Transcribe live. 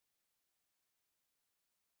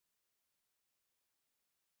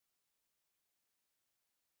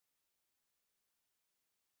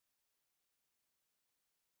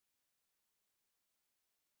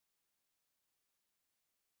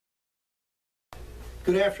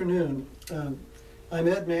Good afternoon. I'm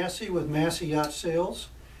Ed Massey with Massey Yacht Sales,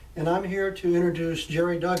 and I'm here to introduce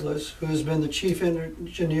Gerry Douglas, who has been the Chief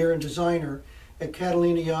Engineer and Designer at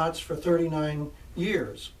Catalina Yachts for 39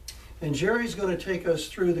 years. And Gerry's going to take us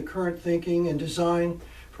through the current thinking and design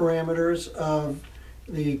parameters of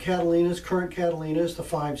the current Catalinas, the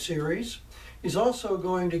 5 Series. He's also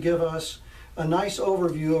going to give us a nice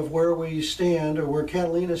overview of where we stand, or where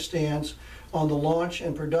Catalina stands, on the launch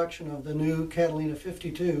and production of the new Catalina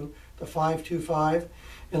 52, the 525.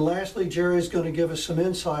 And lastly, Gerry is going to give us some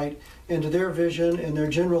insight into their vision and their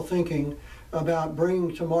general thinking about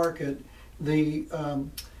bringing to market the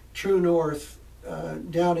True North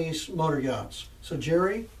Down East motor yachts. So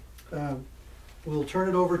Gerry, we'll turn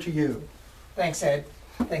it over to you. Thanks, Ed.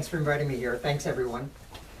 Thanks for inviting me here. Thanks, everyone.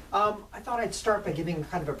 I thought I'd start by giving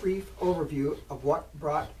kind of a brief overview of what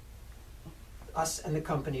brought us and the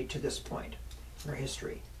company to this point in our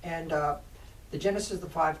history. And the genesis of the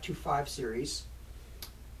 525 series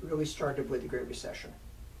really started with the Great Recession.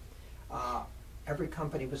 Every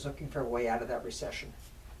company was looking for a way out of that recession.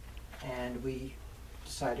 And we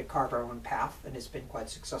decided to carve our own path, and it's been quite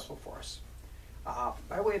successful for us.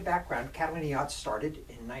 By way of background, Catalina Yachts started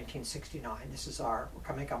in 1969. We're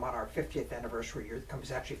coming up on our 50th anniversary year. The company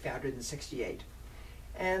was actually founded in '68.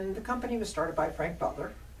 And the company was started by Frank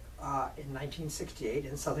Butler in 1968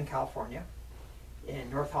 in Southern California,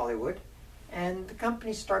 in North Hollywood. And the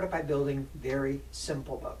company started by building very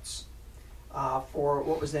simple boats for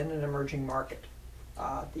what was then an emerging market.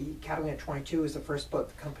 The Catalina 22 is the first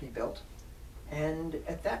boat the company built. And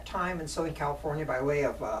at that time in Southern California, by way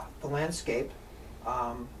of the landscape,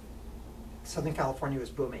 Southern California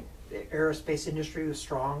was booming. The aerospace industry was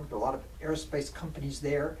strong. There were a lot of aerospace companies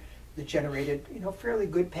there that generated, fairly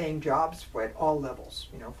good paying jobs at all levels,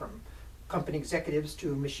 from company executives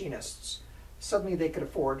to machinists. Suddenly they could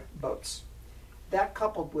afford boats. That,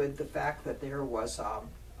 coupled with the fact that there was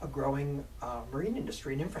a growing marine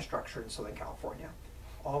industry and infrastructure in Southern California.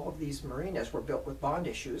 All of these marinas were built with bond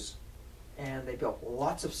issues, and they built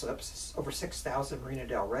lots of slips, over 6,000 Marina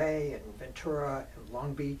del Rey and Ventura and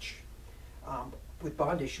Long Beach, with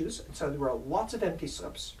bond issues. And so there were lots of empty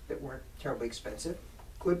slips that weren't terribly expensive,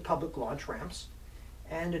 good public launch ramps,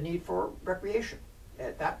 and a need for recreation.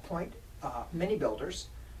 At that point, many builders,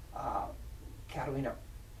 Catalina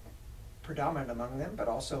predominant among them, but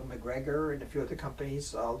also McGregor and a few other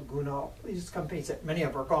companies, Laguna, these companies that many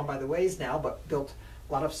of them are gone by the ways now, but built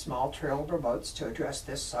a lot of small trailable boats to address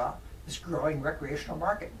this growing recreational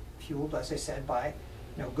market, fueled, as I said, by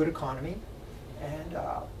good economy and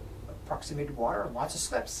proximity to water and lots of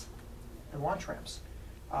slips and launch ramps.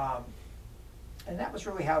 And that was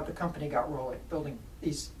really how the company got rolling, building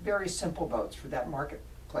these very simple boats for that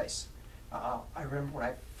marketplace. I remember when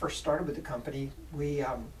I first started with the company, one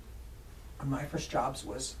of my first jobs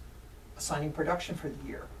was assigning production for the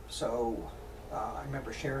year. So I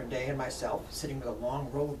remember Sharon Day and myself sitting with a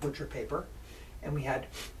long roll of butcher paper, and we had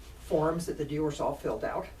forms that the dealers all filled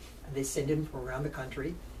out, and they sent in from around the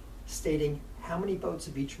country stating how many boats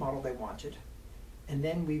of each model they wanted. And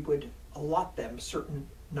then we would allot them a certain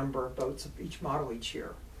number of boats of each model each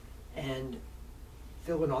year and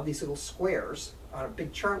fill in all these little squares on a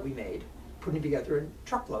big chart we made, putting together in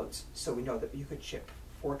truckloads. So we know that you could ship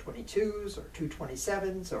 422s or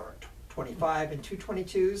 227s or 25 and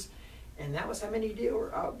 222s. And that was how many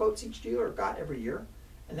boats each dealer got every year.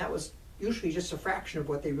 And that was usually just a fraction of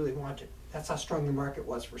what they really wanted. That's how strong the market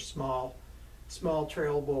was for small,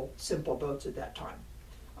 trailable, simple boats at that time.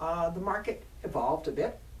 The market evolved a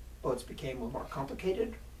bit. Boats became a little more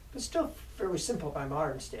complicated, but still fairly simple by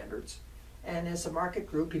modern standards. And as the market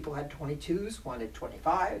grew, people had 22s, wanted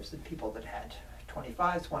 25s, and people that had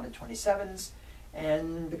 25s wanted 27s,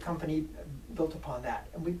 and the company built upon that.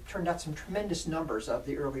 And we turned out some tremendous numbers of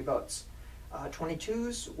the early boats.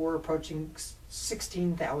 22s were approaching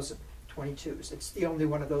 16,000 22s. It's the only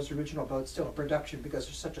one of those original boats still in production because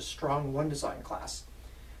there's such a strong one design class.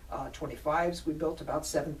 25s, we built about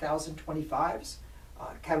 7,000 25s.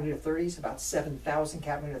 Catalina 30s, about 7,000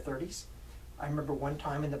 Catalina 30s. I remember one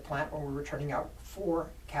time in the plant when we were turning out 4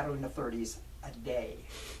 Catalina 30s a day.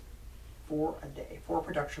 4 a day, 4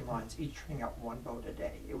 production lines, each turning out 1 boat a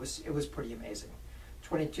day. It was pretty amazing.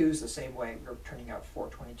 22s the same way. We were turning out 4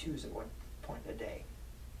 22s at one point a day.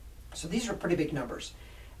 So these are pretty big numbers,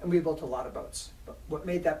 and we built a lot of boats. But what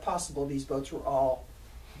made that possible, these boats were all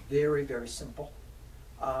very, very simple.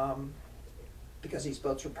 Because these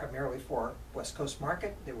boats were primarily for West Coast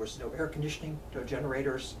market. There was no air conditioning, no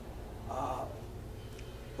generators, a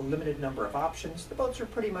limited number of options. The boats were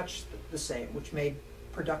pretty much the same, which made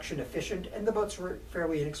production efficient, and the boats were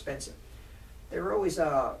fairly inexpensive. They were always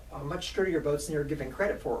much sturdier boats than they were given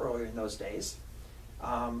credit for earlier in those days.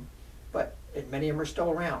 But many of them are still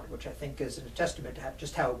around, which I think is a testament to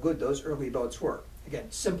just how good those early boats were. Again,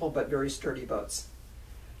 simple but very sturdy boats.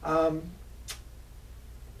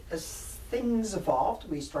 As things evolved,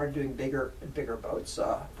 we started doing bigger and bigger boats.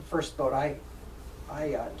 The first boat I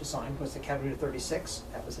designed was the Catalina 36.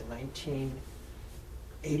 That was in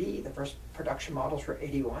 1980. The first production models were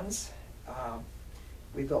 81s.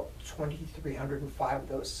 We built 2,305 of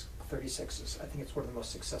those 36s. I think it's one of the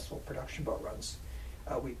most successful production boat runs.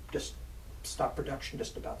 We just stopped production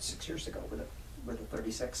just about 6 years ago with a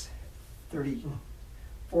 36.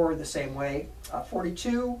 34 the same way.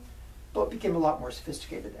 42, boat became a lot more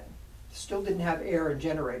sophisticated then. Still didn't have air and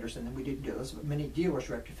generators in them. We didn't do those, but many dealers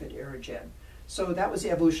retrofit air and gen. So that was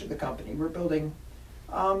the evolution of the company. We're building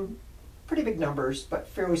pretty big numbers, but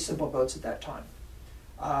fairly simple boats at that time.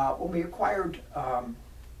 When we acquired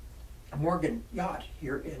Morgan Yacht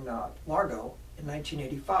here in Largo in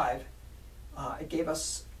 1985, it gave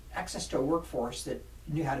us access to a workforce that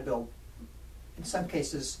knew how to build, in some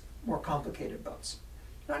cases, more complicated boats.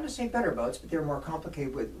 Not necessarily better boats, but they were more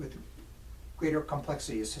complicated with greater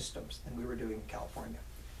complexity of systems than we were doing in California.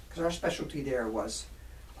 Because our specialty there was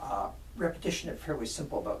repetition of fairly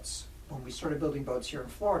simple boats. When we started building boats here in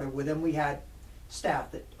Florida, with them we had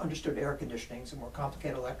staff that understood air conditionings and more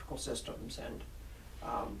complicated electrical systems and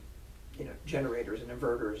generators and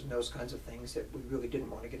inverters and those kinds of things that we really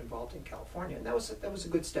didn't want to get involved in California. And that was a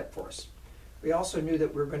good step for us. We also knew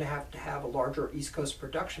that we were going to have a larger East Coast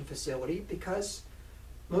production facility because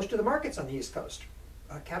most of the market's on the East Coast.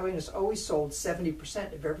 Catalina's always sold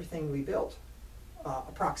 70% of everything we built,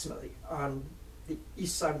 approximately, on the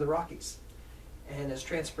east side of the Rockies. And as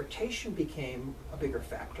transportation became a bigger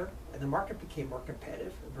factor and the market became more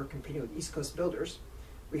competitive, and we're competing with East Coast builders,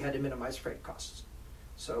 we had to minimize freight costs.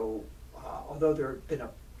 So although there had been a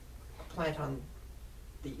plant on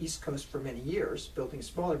the East Coast for many years building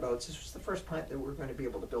smaller boats, this was the first plant that we were going to be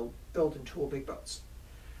able to build and tool big boats.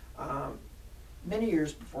 Many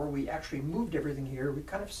years before we actually moved everything here, we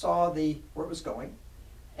kind of saw where it was going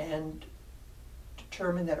and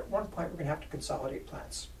determined that at one point we're going to have to consolidate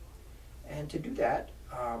plants. And to do that,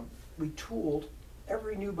 we tooled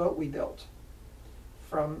every new boat we built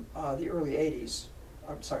from the early 80s,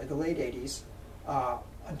 the late 80s,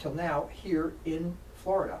 until now here in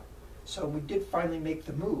Florida. So we did finally make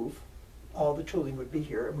the move. All the tooling would be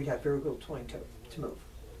here and we'd have very little tooling to move.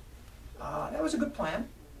 That was a good plan.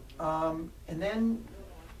 And then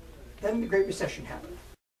the Great Recession happened.